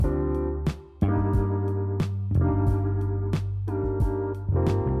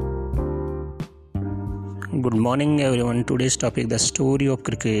Good morning everyone. Today's topic the story of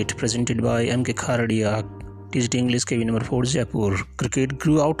cricket presented by MK Khardia. TGT English KV number 4 Jaipur. Cricket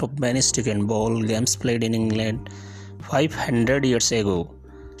grew out of many stick and ball games played in England 500 years ago.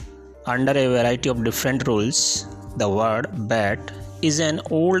 Under a variety of different rules, the word bat is an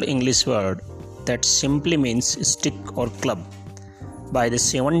old English word that simply means stick or club. By the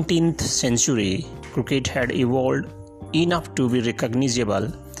 17th century, cricket had evolved enough to be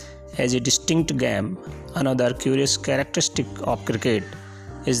recognizable as a distinct game. Another curious characteristic of cricket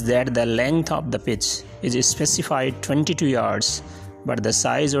is that the length of the pitch is specified 22 yards, but the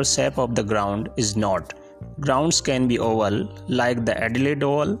size or shape of the ground is not. Grounds can be oval like the Adelaide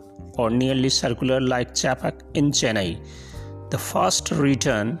Oval or nearly circular like Chapak in Chennai. The first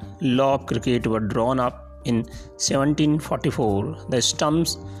written law of cricket were drawn up in 1744. The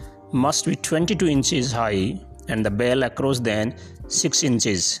stumps must be 22 inches high and the ball across them 6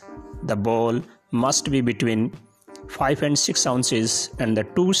 inches. The ball must be between 5 and 6 ounces and the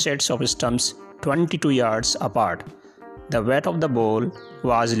two sets of stumps 22 yards apart. The weight of the ball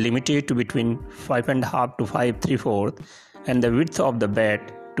was limited to between 5.5 to 5.75 and the width of the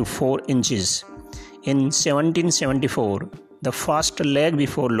bat to 4 inches. In 1774, the first leg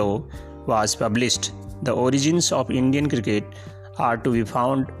before law was published. The origins of Indian cricket are to be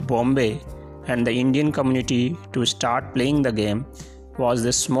found Bombay, and the Indian community to start playing the game was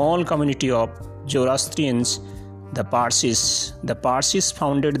the small community of Zoroastrians, the Parsis. The Parsis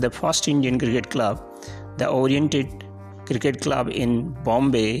founded the first Indian cricket club, the Oriented Cricket Club in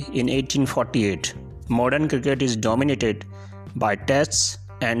Bombay in 1848. Modern cricket is dominated by tests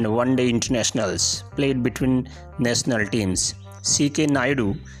and one-day internationals played between national teams. C.K.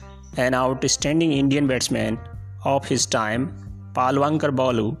 Naidu, an outstanding Indian batsman of his time, Palwankar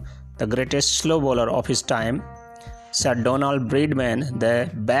Balu, the greatest slow bowler of his time, Sir Donald Bradman, the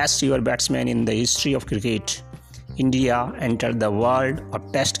best ever batsman in the history of cricket. India entered the world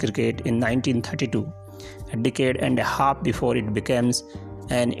of Test cricket in 1932, a decade and a half before it became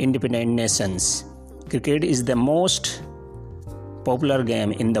an independent nation. Cricket is the most popular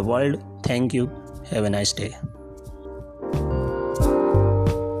game in the world. Thank you. Have a nice day.